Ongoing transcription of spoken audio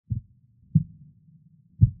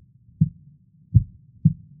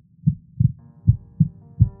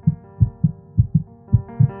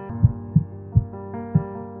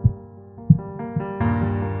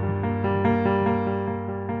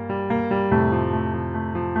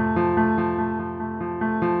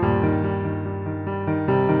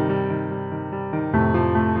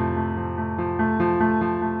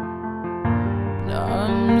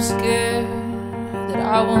scared that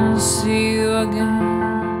I won't see you again.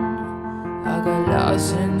 I got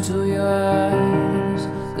lost into your eyes,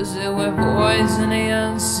 'cause there were voids in the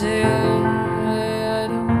unsaid.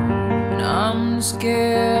 And I'm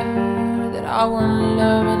scared that I won't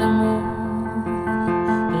love anymore.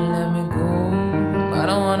 Let me go, I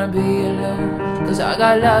don't wanna be alone, 'cause I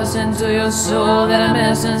got lost into your soul that I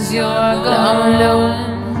miss since you're gone. I'm alone,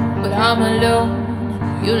 but I'm alone.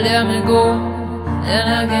 You let me go, and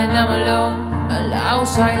again I'm alone. A loud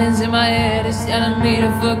silence in my head is telling me to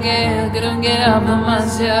forget. Couldn't get up on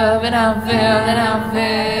myself, and I fell, and I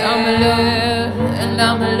fell. I'm alone, and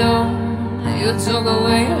I'm alone. You took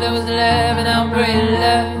away all that was left, and I'm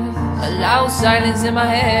breathless. A loud silence in my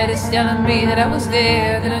head is telling me that I was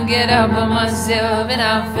there. Couldn't get up on myself, and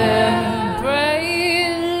I fell.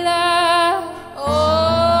 Breathless, oh.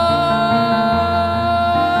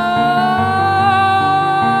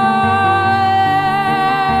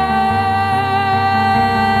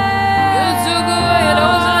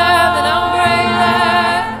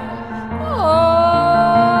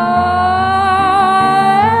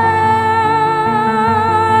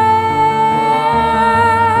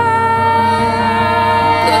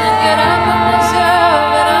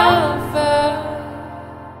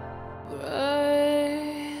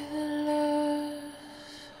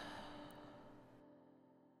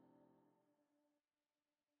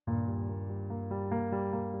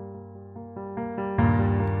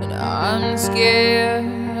 And I'm scared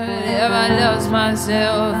if I lose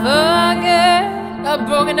myself again. A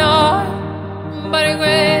broken heart, but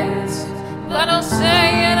regrets, but don't say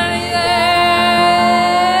anything.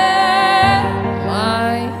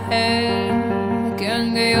 My head can't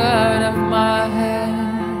get you out of my head.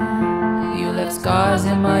 You left scars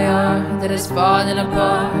in my heart that is falling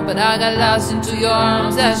apart, but I got lost into your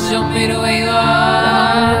arms that showed me the way you are.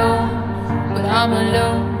 I'm alone, but I'm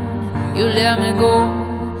alone. You let me go,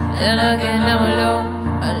 and again I'm alone.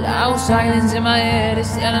 A loud silence in my head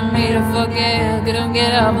is telling me to forget. Couldn't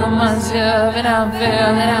get up on myself, and I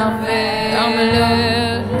fell, and I fell. I'm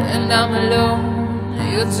alone, and I'm alone.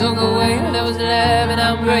 You took away all that was left, and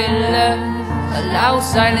I'm breathless. A loud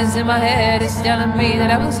silence in my head is telling me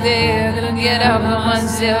that I was there. Couldn't get up on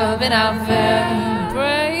myself, and I fell.